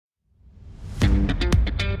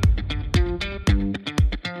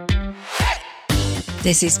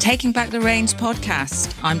This is Taking Back the Reins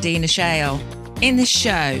podcast. I'm Dina Shale. In this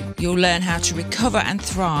show, you'll learn how to recover and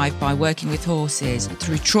thrive by working with horses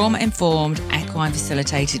through trauma-informed, equine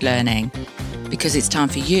facilitated learning. Because it's time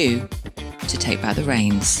for you to take back the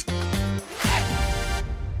reins.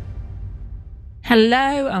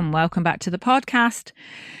 Hello and welcome back to the podcast.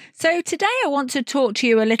 So today I want to talk to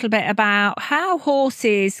you a little bit about how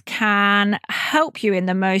horses can help you in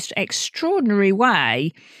the most extraordinary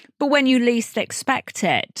way, but when you least expect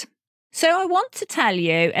it. So I want to tell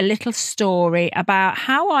you a little story about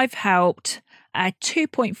how I've helped a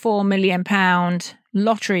 £2.4 million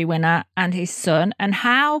lottery winner and his son, and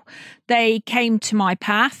how they came to my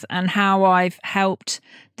path and how I've helped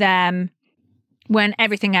them when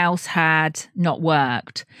everything else had not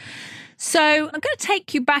worked. So I'm going to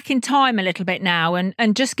take you back in time a little bit now and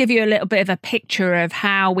just give you a little bit of a picture of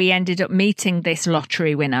how we ended up meeting this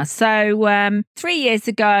lottery winner. So 3 years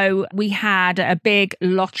ago, we had a big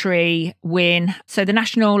lottery win. So the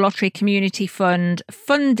National Lottery Community Fund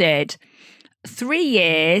funded 3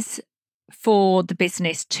 years for the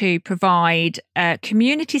business to provide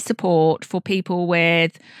community support for people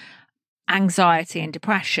with anxiety and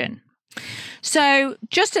depression. So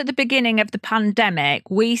just at the beginning of the pandemic,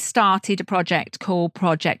 we started a project called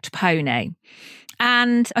Project Pony.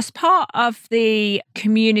 And as part of the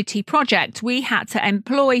community project, we had to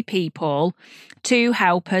employ people to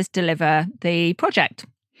help us deliver the project.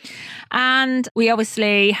 And we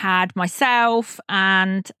obviously had myself,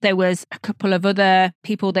 and there was a couple of other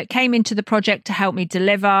people that came into the project to help me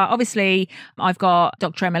deliver. Obviously, I've got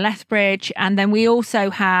Dr. Emma Lethbridge, and then we also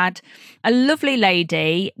had a lovely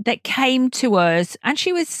lady that came to us, and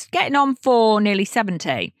she was getting on for nearly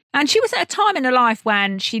 70. And she was at a time in her life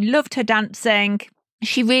when she loved her dancing.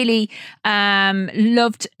 She really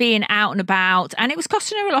loved being out and about, and it was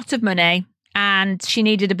costing her a lot of money. And she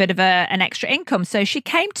needed a bit of an extra income. So she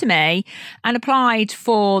came to me and applied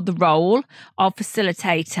for the role of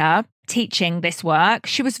facilitator teaching this work.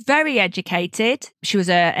 She was very educated. She was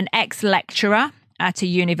an ex-lecturer at a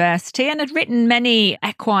university and had written many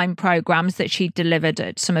equine programs that she delivered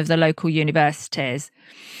at some of the local universities.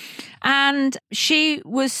 And she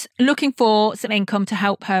was looking for some income to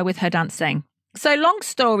help her with her dancing. So long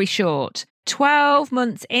story short, 12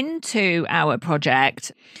 months into our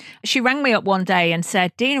project, she rang me up one day and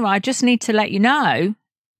said, Dina, I just need to let you know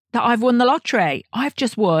that I've won the lottery. I've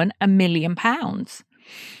just won £1 million.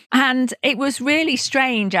 And it was really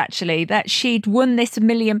strange, actually, that she'd won this £1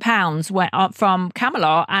 million from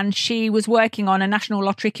Camelot, and she was working on a National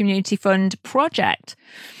Lottery Community Fund project.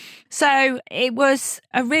 So it was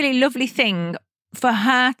a really lovely thing for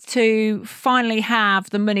her to finally have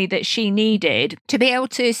the money that she needed to be able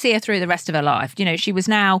to see her through the rest of her life. You know, she was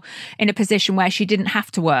now in a position where she didn't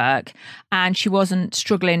have to work and she wasn't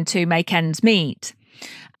struggling to make ends meet.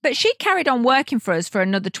 But she carried on working for us for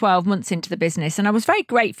another 12 months into the business. And I was very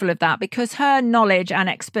grateful of that because her knowledge and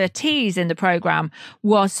expertise in the programme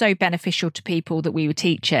was so beneficial to people that we were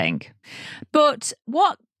teaching. But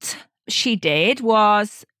what she did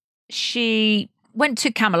was she went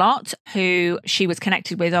to Camelot, who she was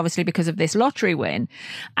connected with, obviously, because of this lottery win.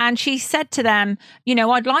 And she said to them, you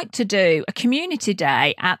know, I'd like to do a community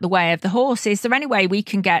day at the Way of the Horse. Is there any way we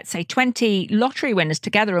can get, say, 20 lottery winners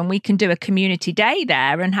together and we can do a community day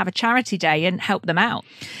there and have a charity day and help them out?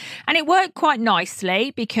 And it worked quite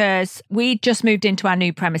nicely because we just moved into our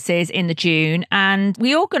new premises in the June and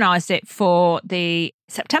we organised it for the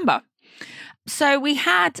September. So we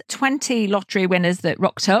had 20 lottery winners that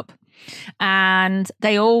rocked up. And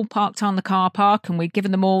they all parked on the car park and we'd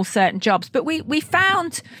given them all certain jobs. But we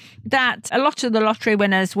found that a lot of the lottery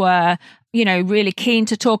winners were, you know, really keen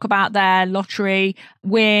to talk about their lottery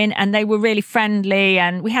win and they were really friendly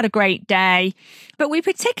and we had a great day. But we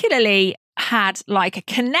particularly had like a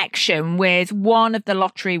connection with one of the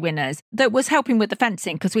lottery winners that was helping with the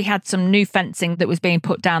fencing because we had some new fencing that was being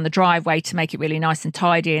put down the driveway to make it really nice and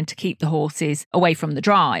tidy and to keep the horses away from the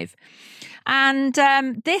drive. And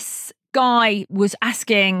this guy was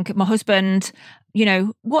asking my husband, you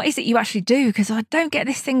know, what is it you actually do? Because I don't get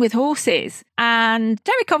this thing with horses. And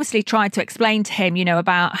Derek obviously tried to explain to him, you know,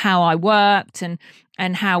 about how I worked and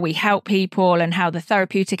how we help people and how the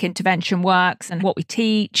therapeutic intervention works and what we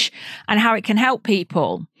teach and how it can help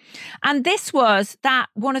people. And this was that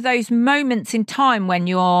one of those moments in time when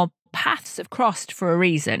your paths have crossed for a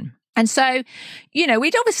reason. And so,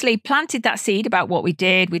 we'd obviously planted that seed about what we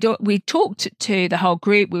did. We talked to the whole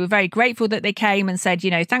group. We were very grateful that they came and said,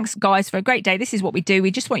 thanks guys for a great day. This is what we do. We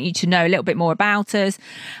just want you to know a little bit more about us.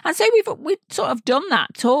 And so we've sort of done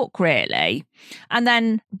that talk really. And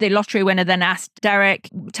then the lottery winner then asked Derek,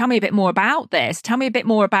 tell me a bit more about this. Tell me a bit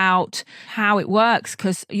more about how it works,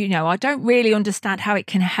 because, I don't really understand how it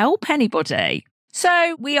can help anybody.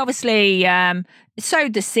 So we obviously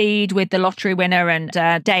sowed the seed with the lottery winner, and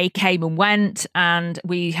day came and went, and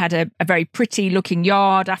we had a very pretty looking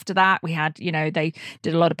yard after that. We had, they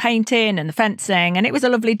did a lot of painting and the fencing, and it was a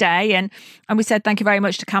lovely day. And we said thank you very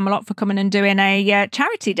much to Camelot for coming and doing a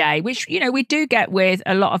charity day, which, we do get with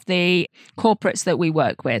a lot of the corporates that we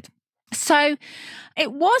work with. So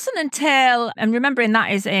it wasn't until, and remembering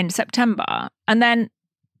that is in September, and then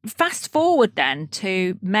fast forward then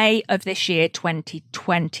to May of this year,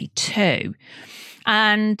 2022.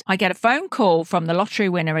 And I get a phone call from the lottery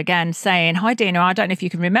winner again saying, hi, Dina, I don't know if you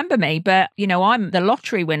can remember me, but, I'm the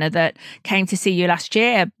lottery winner that came to see you last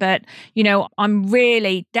year. But, I'm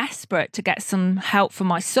really desperate to get some help for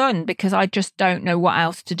my son because I just don't know what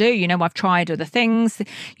else to do. I've tried other things.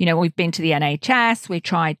 We've been to the NHS, we've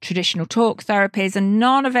tried traditional talk therapies, and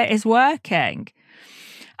none of it is working.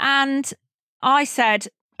 And I said,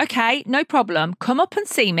 okay, no problem. Come up and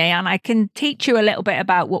see me and I can teach you a little bit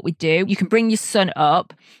about what we do. You can bring your son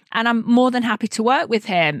up and I'm more than happy to work with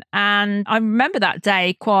him. And I remember that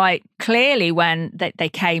day quite clearly when they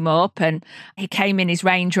came up and he came in his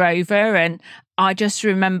Range Rover, and I just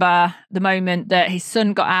remember the moment that his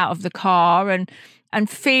son got out of the car and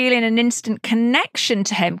feeling an instant connection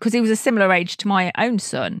to him because he was a similar age to my own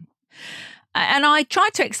son. And I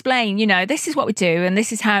tried to explain, this is what we do and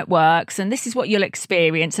this is how it works and this is what you'll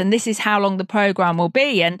experience and this is how long the program will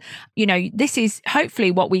be. And, this is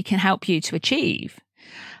hopefully what we can help you to achieve.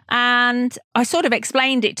 And I sort of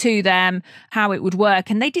explained it to them how it would work.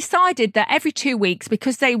 And they decided that every 2 weeks,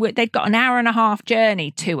 because they'd got an hour and a half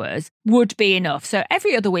journey to us, would be enough. So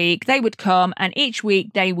every other week they would come and each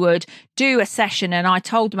week they would do a session. And I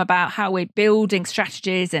told them about how we're building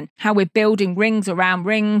strategies and how we're building rings around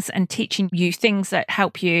rings and teaching you things that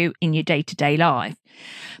help you in your day-to-day life.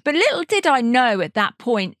 But little did I know at that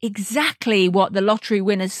point exactly what the lottery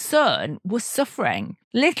winner's son was suffering.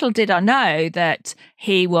 Little did I know that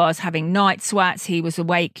he was having night sweats. He was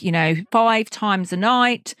awake, 5 times a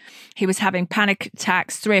night. He was having panic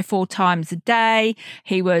attacks 3 or 4 times a day.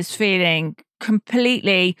 He was feeling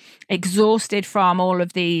completely exhausted from all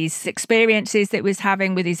of these experiences that he was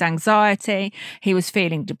having with his anxiety. He was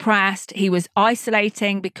feeling depressed. He was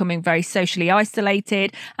isolating, becoming very socially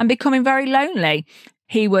isolated and becoming very lonely.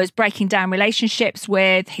 He was breaking down relationships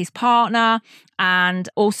with his partner and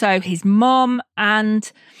also his mum.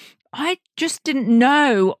 And I just didn't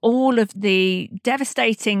know all of the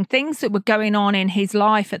devastating things that were going on in his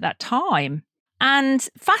life at that time. And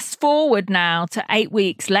fast forward now to 8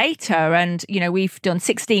 weeks later, and, we've done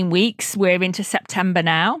 16 weeks. We're into September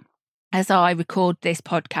now as I record this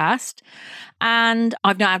podcast. And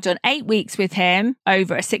I've now done 8 weeks with him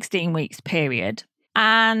over a 16 weeks period.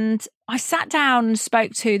 And I sat down and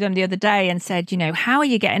spoke to them the other day and said, how are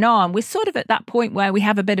you getting on? We're sort of at that point where we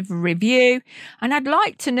have a bit of a review. And I'd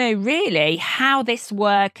like to know really how this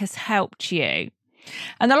work has helped you.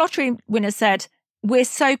 And the lottery winner said, we're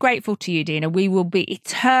so grateful to you, Dina. We will be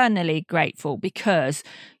eternally grateful because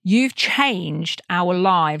you've changed our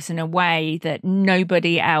lives in a way that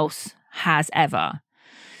nobody else has ever.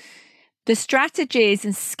 The strategies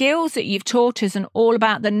and skills that you've taught us and all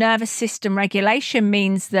about the nervous system regulation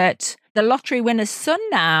means that the lottery winner's son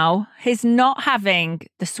now is not having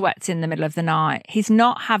the sweats in the middle of the night. He's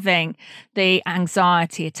not having the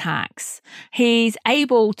anxiety attacks. He's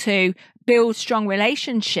able to build strong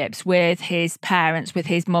relationships with his parents, with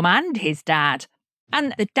his mum and his dad.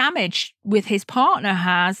 And the damage with his partner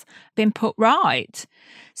has been put right.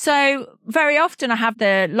 So very often I have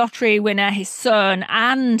the lottery winner, his son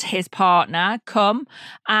and his partner come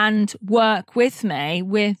and work with me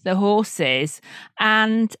with the horses.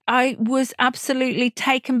 And I was absolutely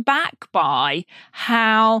taken back by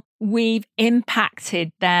how we've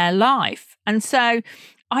impacted their life. And so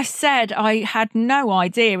I said I had no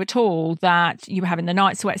idea at all that you were having the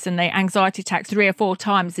night sweats and the anxiety attacks 3 or 4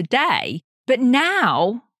 times a day. But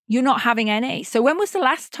now you're not having any. So when was the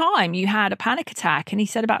last time you had a panic attack? And he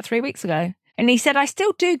said about 3 weeks ago. And he said, I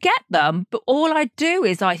still do get them, but all I do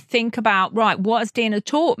is I think about, right, what has Dina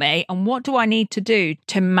taught me and what do I need to do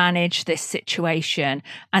to manage this situation?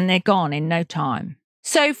 And they're gone in no time.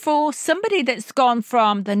 So for somebody that's gone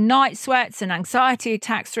from the night sweats and anxiety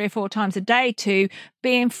attacks 3 or 4 times a day to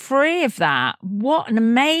being free of that, what an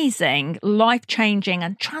amazing, life-changing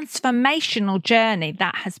and transformational journey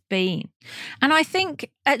that has been. And I think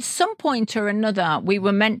at some point or another, we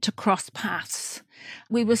were meant to cross paths.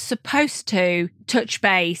 We were supposed to touch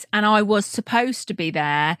base, and I was supposed to be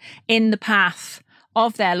there in the path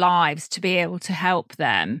of their lives to be able to help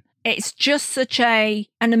them. It's just such an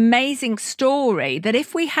amazing story that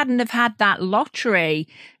if we hadn't have had that lottery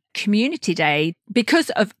community day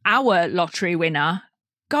because of our lottery winner,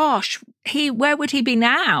 gosh, where would he be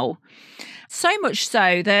now? So much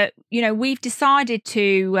so that, we've decided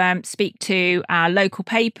to speak to our local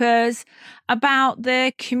papers about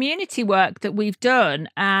the community work that we've done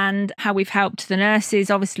and how we've helped the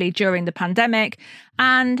nurses, obviously, during the pandemic,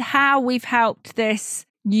 and how we've helped this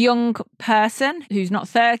young person who's not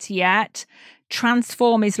 30 yet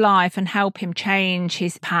transform his life and help him change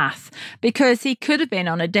his path, because he could have been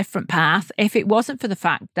on a different path if it wasn't for the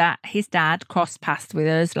fact that his dad crossed paths with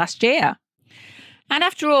us last year. And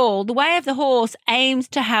after all, the Way of the Horse aims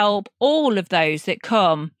to help all of those that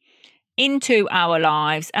come into our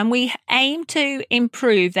lives, and we aim to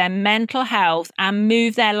improve their mental health and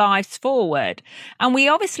move their lives forward. And we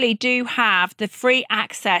obviously do have the free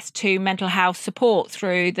access to mental health support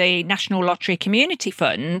through the National Lottery Community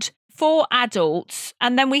Fund for adults,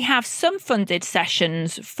 and then we have some funded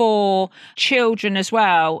sessions for children as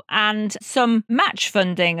well, and some match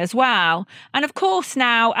funding as well. And of course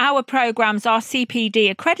now our programs are CPD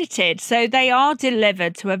accredited, so they are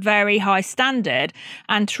delivered to a very high standard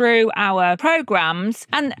and through our programs.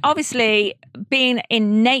 And obviously being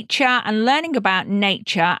in nature and learning about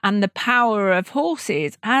nature and the power of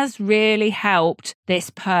horses has really helped this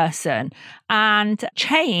person and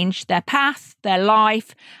changed their path, their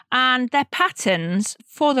life, and their patterns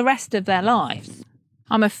for the rest of their lives.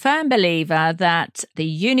 I'm a firm believer that the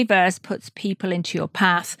universe puts people into your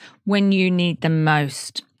path when you need them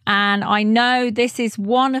most. And I know this is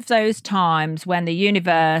one of those times when the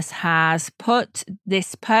universe has put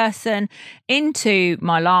this person into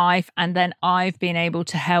my life, and then I've been able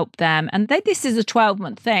to help them. And this is a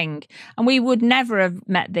 12-month thing. And we would never have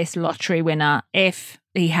met this lottery winner if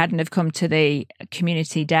he hadn't have come to the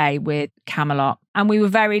community day with Camelot. And we were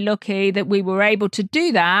very lucky that we were able to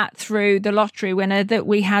do that through the lottery winner that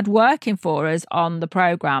we had working for us on the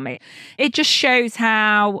programme. It just shows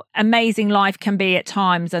how amazing life can be at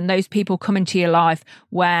times, and those people come into your life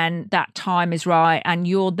when that time is right, and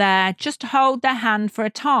you're there just to hold their hand for a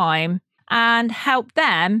time and help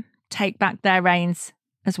them take back their reins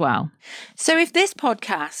as well. So if this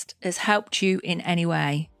podcast has helped you in any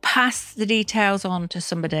way, pass the details on to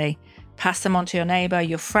somebody. Pass them on to your neighbour,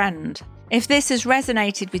 your friend. If this has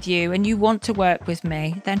resonated with you and you want to work with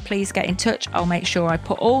me, then please get in touch. I'll make sure I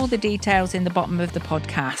put all the details in the bottom of the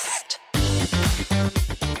podcast.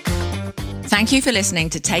 Thank you for listening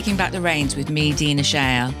to Taking Back the Reins with me, Dina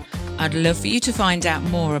Shale. I'd love for you to find out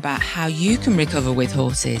more about how you can recover with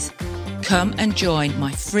horses. Come and join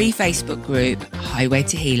my free Facebook group, Highway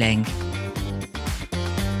to Healing.